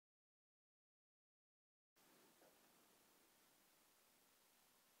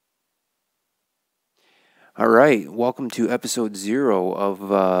All right, welcome to episode 0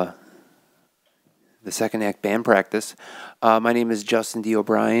 of the Second Act Band Practice. My name is Justin D.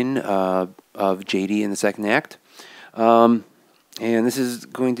 O'Brien of JD in the Second Act. And this is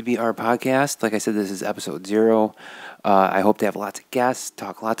going to be our podcast. Like I said, this is episode 0. I hope to have lots of guests,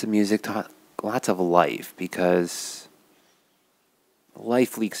 talk lots of music, talk lots of life, because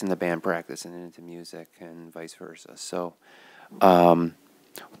life leaks into band practice and into music and vice versa. So we'll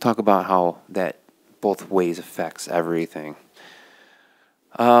talk about how that both ways affects everything.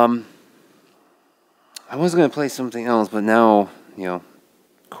 I was going to play something else, but now, of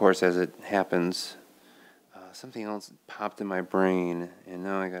course, as it happens, something else popped in my brain, and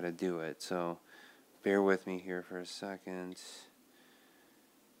now I got to do it. So bear with me here for a second.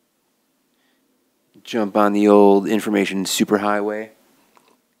 Jump on the old information superhighway.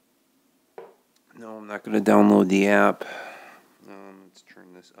 No, I'm not going to download the app. Let's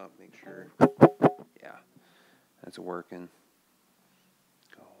turn this up, make sure. Yeah, that's working.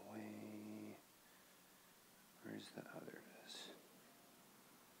 Go away. Where's the others?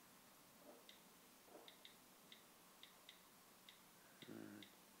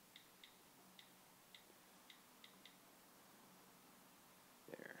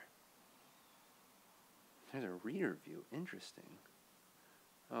 There. There's a reader view. Interesting.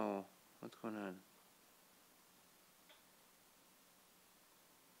 Oh, what's going on?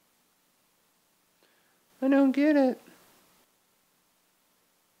 I don't get it.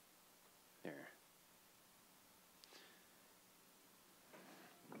 There.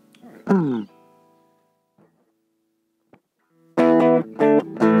 All right.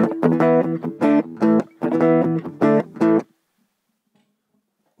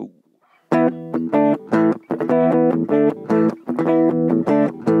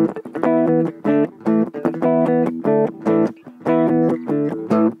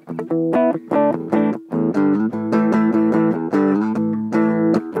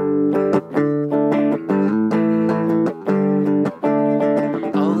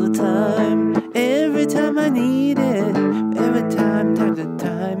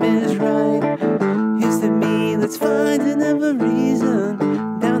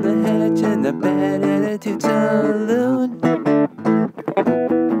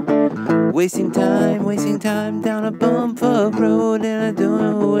 Wasting time down a bumfuck road, and I don't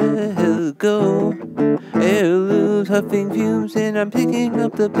know where the hell to go. Heirlooms, huffing fumes, and I'm picking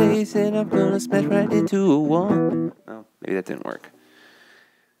up the pace, and I'm gonna smash right into a wall. Oh, maybe that didn't work.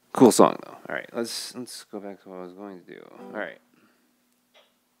 Cool song though. All right, let's go back to what I was going to do. All right.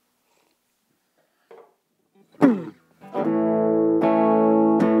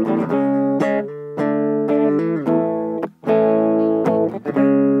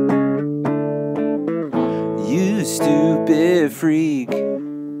 You stupid freak,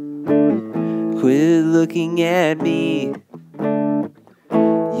 quit looking at me.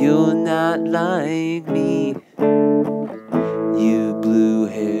 You're not like me, you blue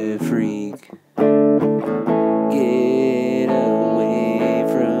hair freak. Get away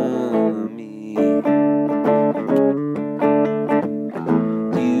from me.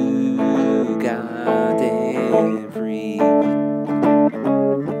 You goddamn freak.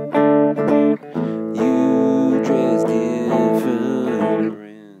 You dress different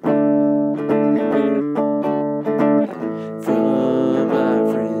from my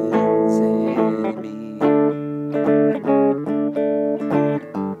friends and me.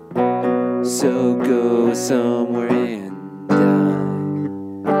 So go somewhere and die,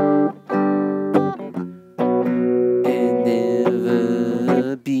 and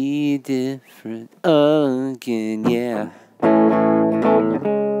never be different again, yeah.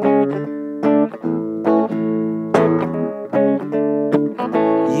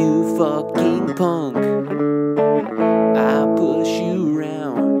 You fucking punk, I push you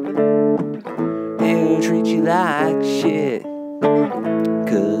around and treat you like shit,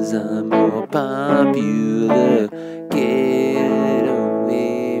 'cause I'm more popular. Get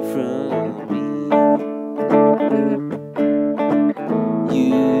away from me.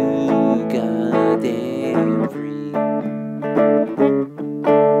 You goddamn freak.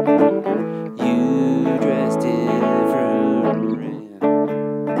 You dress different.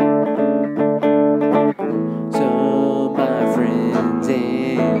 So my friends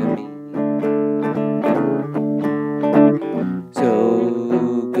and me. So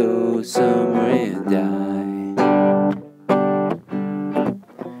go somewhere and die.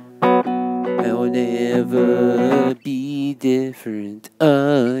 I'll never be different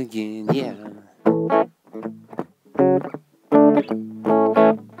again, yeah.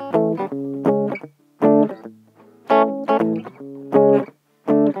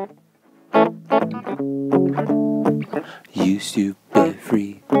 stupid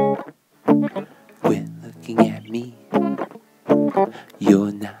freak. Quit looking at me.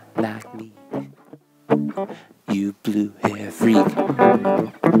 You're not like me. You blue hair freak.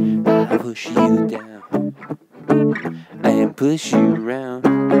 I push you down and push you around.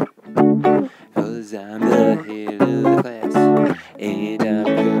 'Cause I'm the head of the class, and I'm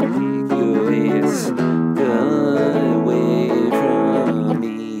gonna kick your ass. Run away from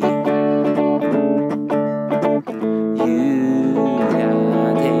me. You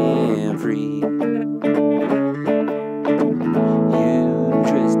goddamn freak. You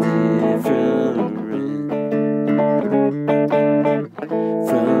dress different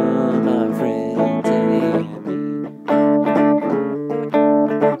from my friend and me.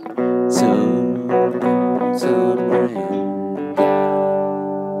 Some rain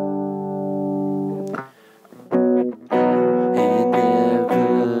and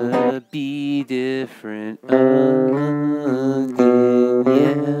never be different again.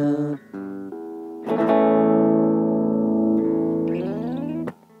 Yeah.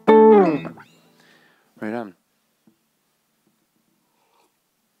 Right on.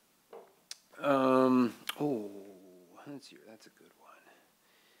 Oh, let's see. That's a good one.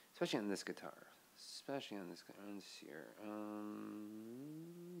 Especially on this guitar. Especially on this here.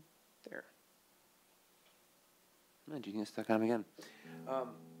 There. Genius.com again. I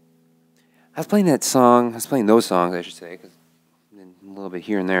was playing that song. I was playing those songs, I should say, because a little bit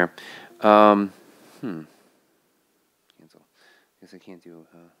here and there. Cancel. I guess I can't do.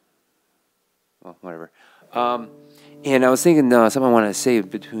 Well, whatever. And I was thinking something I wanted to say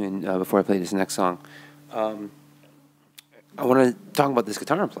between before I play this next song. I want to talk about this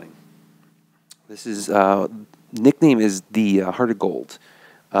guitar I'm playing. This is nickname is the Heart of Gold.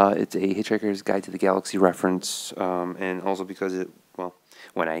 It's a Hitchhiker's Guide to the Galaxy reference, and also because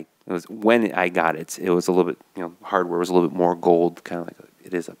when I got it, it was a little bit hardware was a little bit more gold, kind of like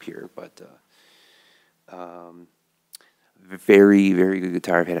it is up here, but very, very good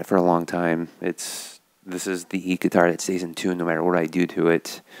guitar. I've had it for a long time. This is the guitar that stays in tune no matter what I do to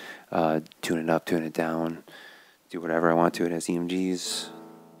it. Tune it up, tune it down, do whatever I want to it. It has EMGs.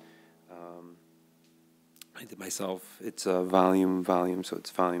 I did myself. It's a volume, so it's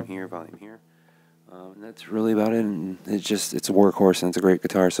volume here. And that's really about it. And it's a workhorse and it's a great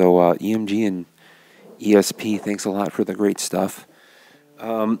guitar. So EMG and ESP, thanks a lot for the great stuff.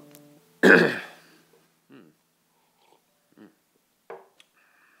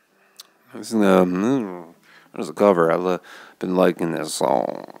 This is a cover. I've been liking this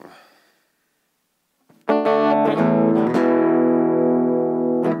song.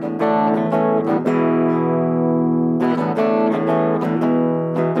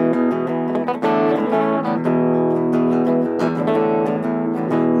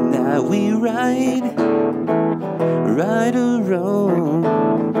 Now we ride around.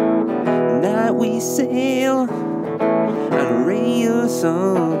 Now we sail on a radio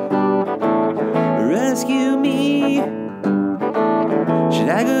song. Rescue me. Should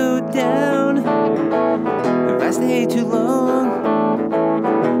I go down if I stay too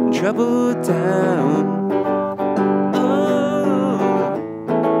long? Trouble town. Oh,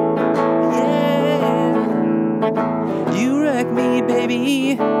 yeah. You wreck me,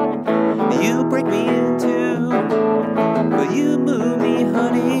 baby. You break me in two, but you move me,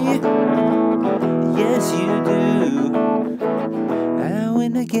 honey. Yes, you do. Now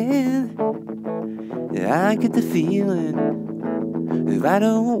and again, I get the feeling if I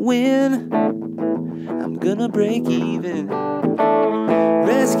don't win, I'm gonna break even.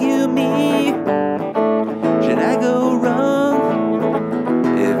 Rescue me. Should I go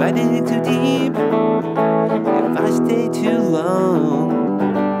wrong if I dig too deep? If I stay too long?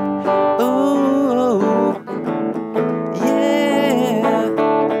 Oh, yeah.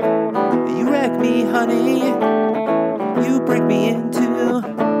 You wreck me, honey. You break me in two,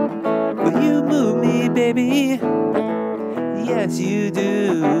 but you move me, baby. Yes, you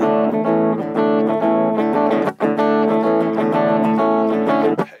do.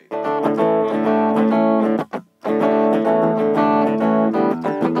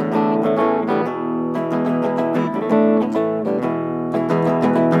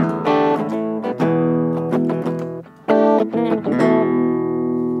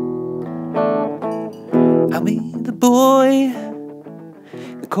 I'll be the boy,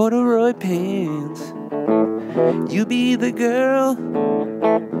 the corduroy pants. You be the girl,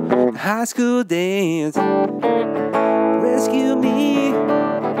 the high school dance. Rescue me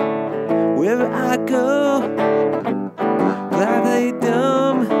wherever I go. Glad they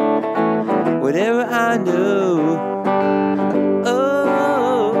dumb, whatever I know.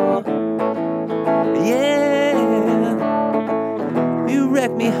 Oh, yeah.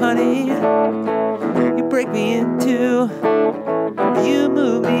 honey. You break me in two. You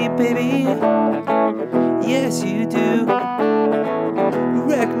move me, baby. Yes, you do. You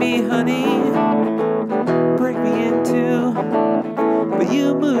wreck me, honey. Break me in two. But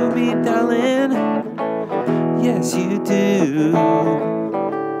you move me, darling. Yes, you do.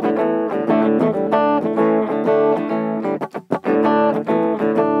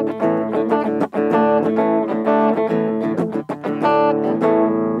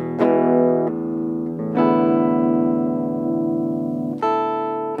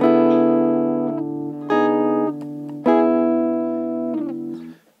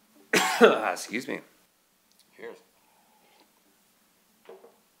 Excuse me. Cheers.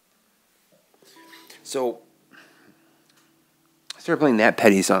 So, I started playing that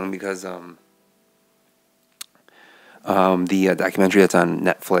Petty song because the documentary that's on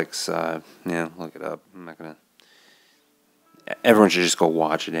Netflix. Yeah, look it up. I'm not gonna. Everyone should just go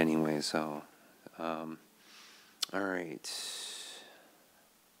watch it anyway. So, all right.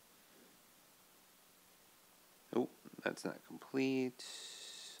 Oh, that's not complete.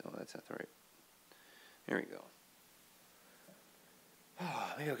 Oh, that's not the right. There we go.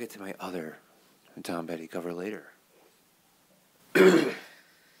 Oh, maybe I'll get to my other Tom Petty cover later. If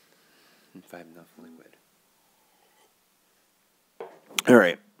I have enough liquid. All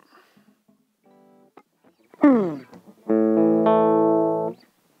right.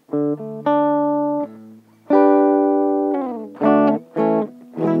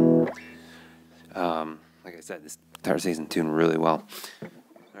 Like I said, this guitar stays in tune really well. All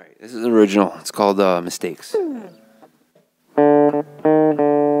right, this is an original. It's called Mistakes.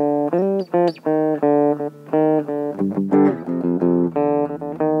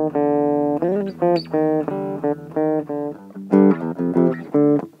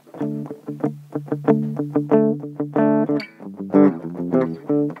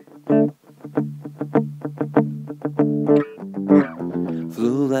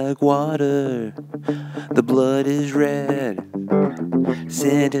 Flow like water, the blood is red.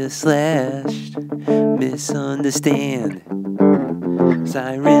 Santa slashed, misunderstand.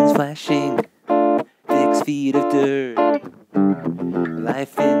 Sirens flashing, 6 feet of dirt.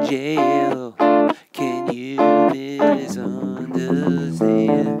 Life in jail, can you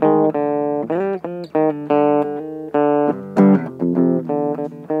misunderstand?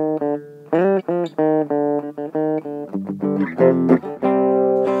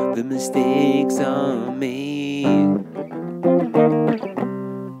 The mistakes are made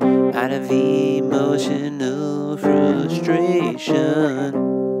out of emotional frustration.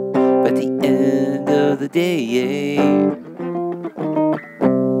 But at the end of the day,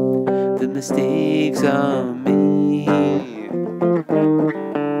 the mistakes are made.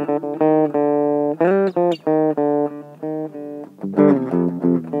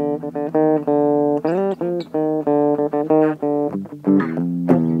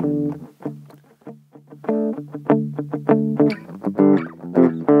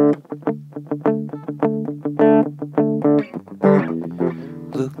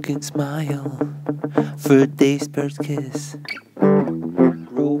 Look and smile for a day's first kiss.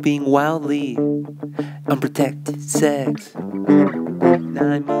 Roping wildly, unprotected sex.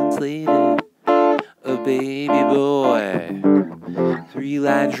 9 months later, a baby boy. 3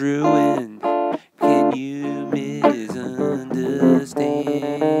 lives ruined, can you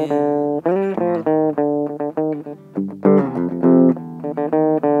misunderstand?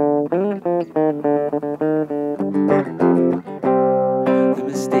 The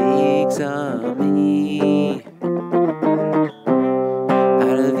mistakes are made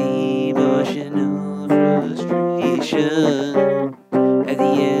out of emotional frustration. At the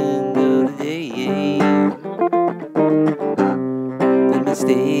end of the day, the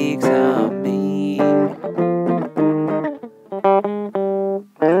mistakes are made.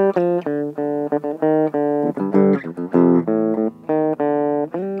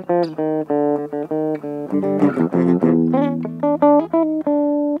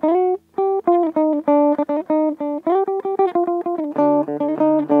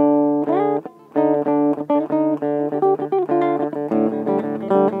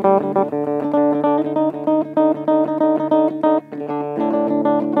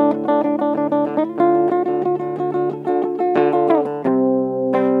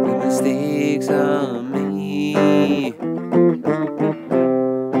 The mistakes are made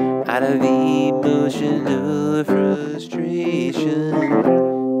out of emotional frustration.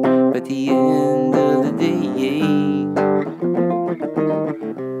 But at the end of the day,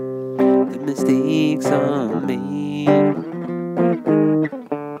 the mistakes are made.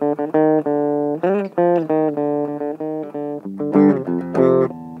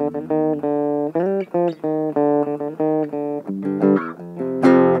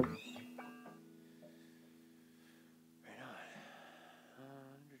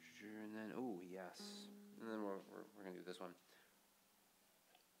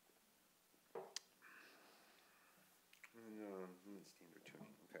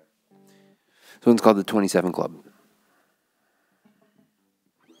 This one's called the 27 Club.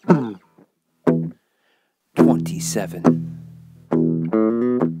 27.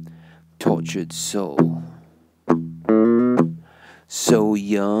 Tortured soul. So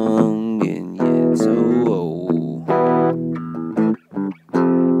young and yet so old.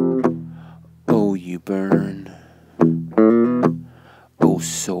 Oh, you burn. Oh,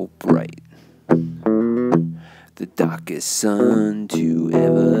 so bright. The darkest sun to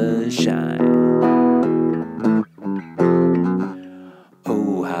ever shine.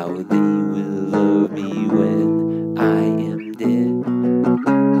 Oh, how they will love me when I am dead.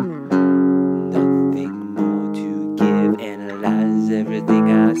 Nothing more to give, analyze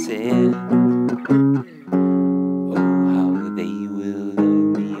everything I said. Oh, how they will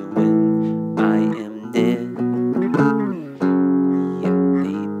love me when I am dead. Yet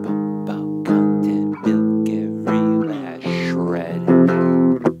they pump out content, milk every last shred.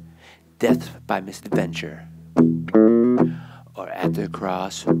 Death by misadventure, or at the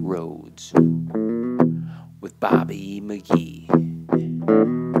crossroads with Bobby McGee.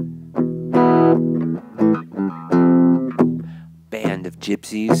 Band of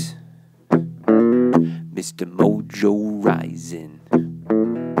gypsies, Mr. Mojo rising,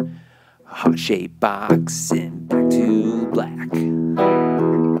 heart-shaped box and back to black.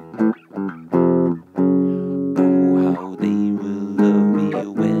 Oh, how they will love me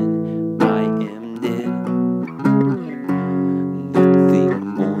when I am dead. Nothing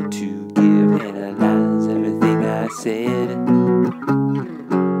more to give, analyze everything I said.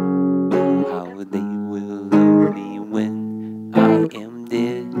 Oh, how they will love me when I am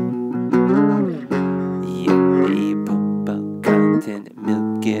dead. Yet they pump out content,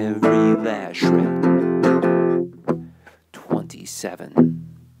 milk every last shred. 27.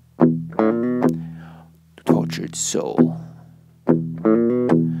 Tortured soul.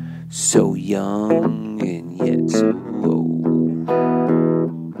 So young and yet so old.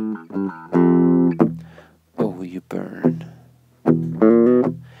 Oh, you burn.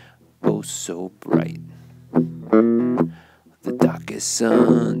 Oh, so bright. The darkest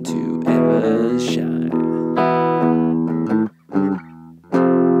sun to ever shine.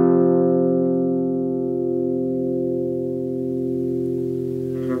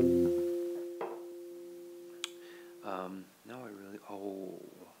 No, I really. Oh.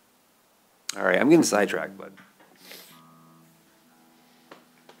 All right, I'm getting sidetracked, but.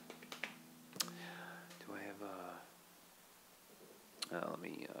 Do I have let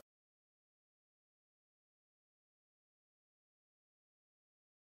me.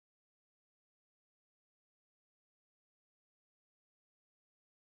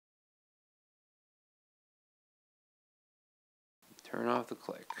 Turn off the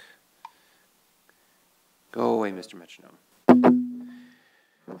click. Go away, Mr. Metronome.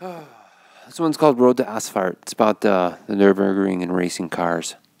 This one's called Road to Asphalt. It's about the Nürburgring and racing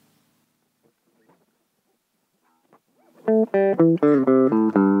cars.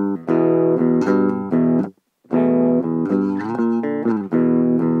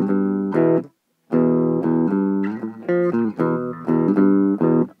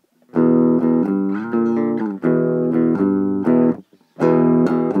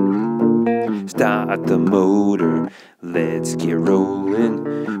 Start the motor, let's get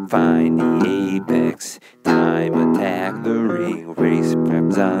rolling. Find the apex, time attack the ring. Race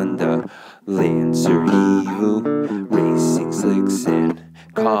preps on the Lancer Evo. Racing slicks and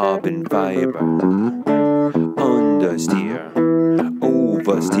carbon fiber. Understeer,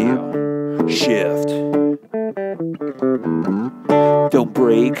 oversteer, shift. Don't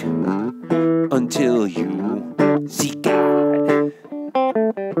brake until you see God.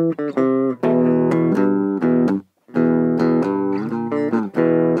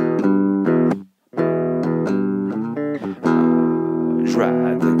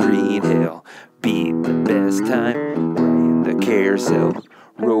 Drive the green hill, beat the best time, in the carousel,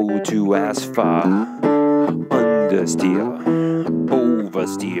 road to asphalt, understeer,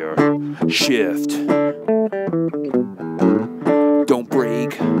 oversteer, shift. Don't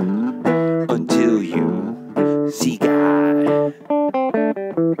brake until you see God.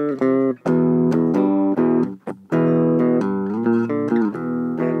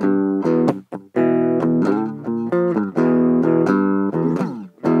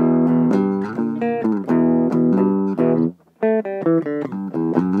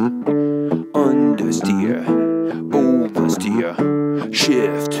 Understeer, oversteer,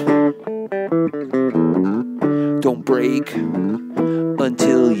 shift. Don't brake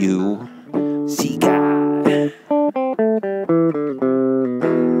until you see God.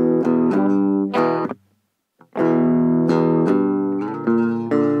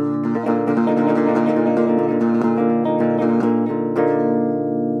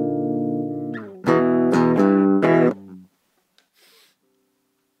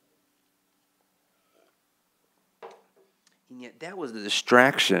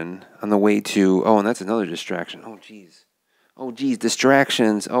 distraction on the way to... Oh, and that's another distraction. Oh, geez.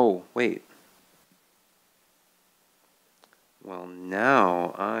 Distractions. Oh, wait. Well,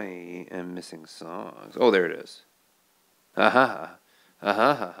 now I am missing songs. Oh, there it is. Aha.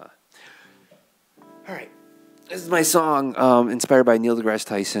 All right. This is my song, inspired by Neil deGrasse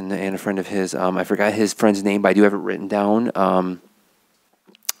Tyson and a friend of his. I forgot his friend's name, but I do have it written down.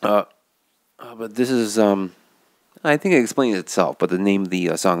 But this is, I think it explains itself, but the name of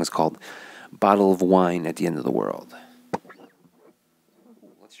the song is called Bottle of Wine at the End of the World.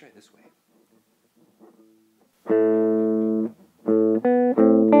 Let's try it this way.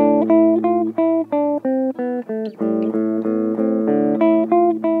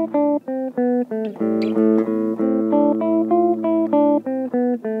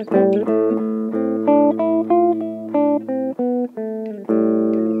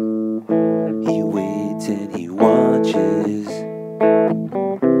 He waits and he watches,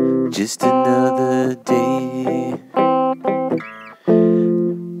 just another day.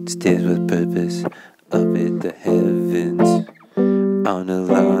 Stares with purpose up at the heavens on a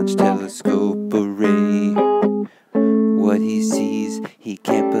large telescope array. What he sees, he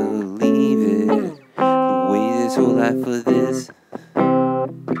can't believe it. The wait his whole life for this.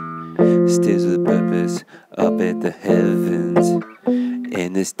 Stares with purpose up at the heavens,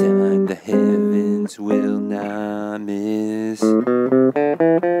 and this time the heavens will not miss.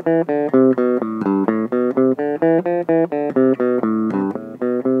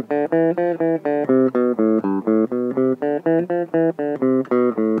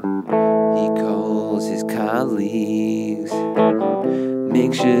 He calls his colleagues,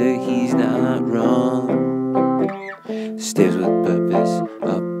 make sure he's not wrong. Stares with purpose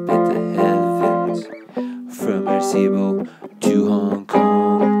up at the heavens, from Arecibo to Hong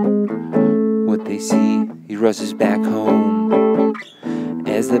Kong. What they see, he rushes back home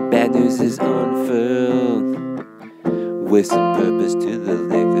as the bad news is unfurled, with some purpose to the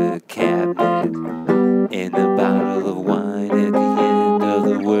liquor cabinet and a bottle of wine at the end of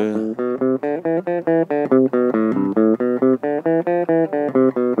the world.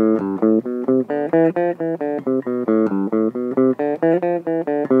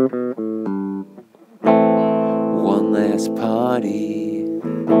 One last party,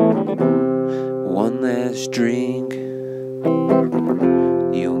 one last drink.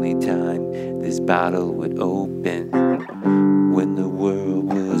 The only time this bottle would open, when the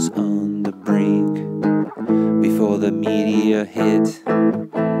world was on the brink, before the meteor hit,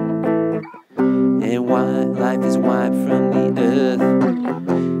 and life is wiped from the earth.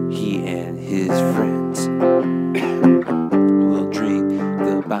 He and his friends will drink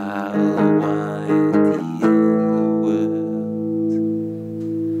the bottle of wine at the end of the world.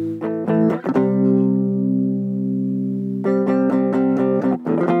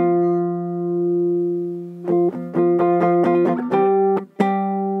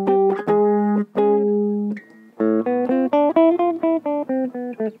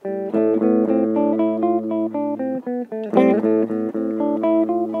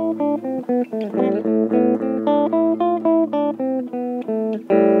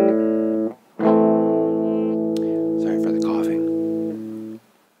 Sorry for the coughing.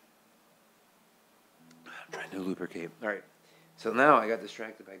 I'm trying to lubricate. All right. So now I got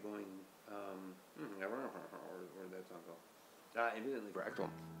distracted by going. Where did that song go? Infinitely Fractal.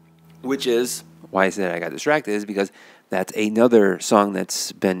 Which is why I said I got distracted, is because that's another song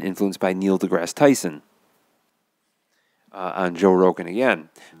that's been influenced by Neil deGrasse Tyson on Joe Rogan again.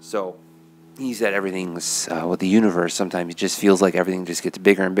 So he said everything's with the universe. Sometimes it just feels like everything just gets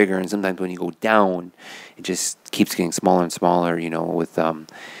bigger and bigger, and sometimes when you go down, it just keeps getting smaller and smaller. You know, with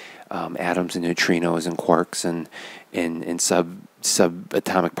atoms and neutrinos and quarks and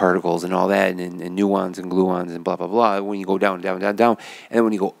subatomic particles and all that, and muons and gluons and blah blah blah. When you go down, down, down, down, and then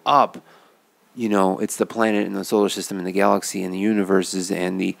when you go up, you know, it's the planet and the solar system and the galaxy and the universes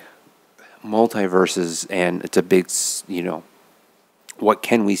and the multiverses, and it's a big, you know, what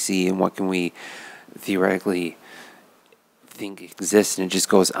can we see and what can we theoretically think exists, and it just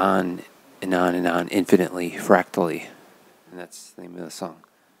goes on and on and on infinitely, fractally, and that's the name of the song.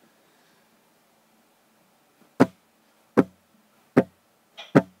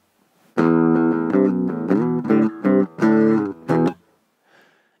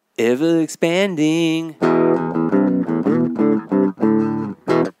 Ever expanding,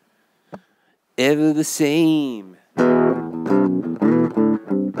 ever the same,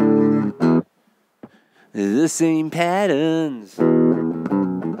 the same patterns,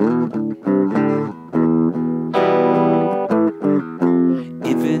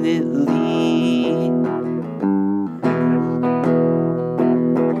 infinitely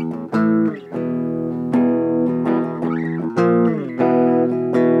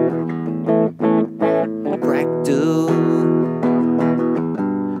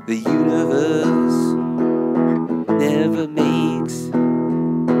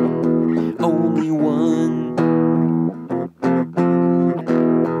only one.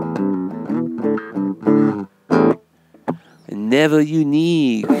 Never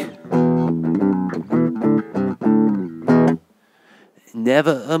unique.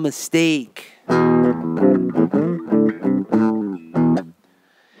 Never a mistake.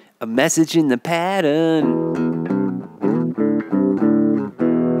 A message in the pattern.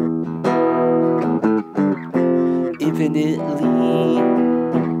 Infinitely.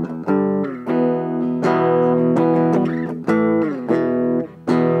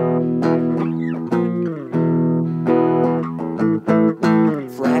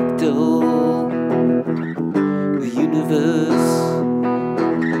 Fractal. The universe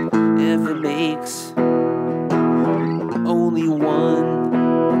ever makes only one.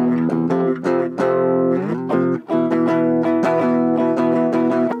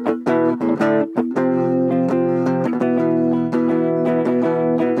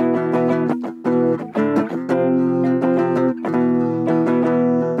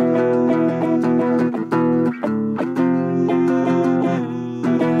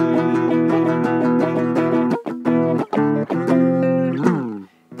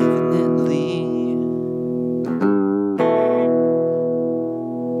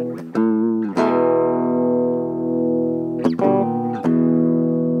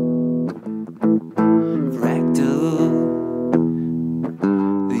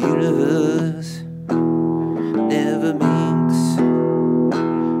 Never makes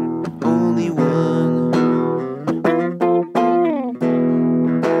only one.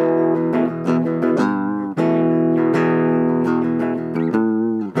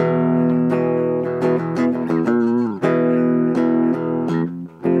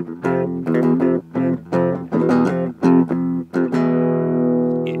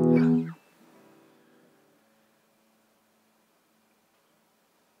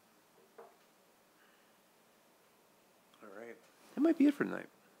 That might be it for tonight.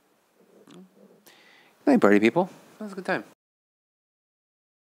 Good night, party people. That was a good time.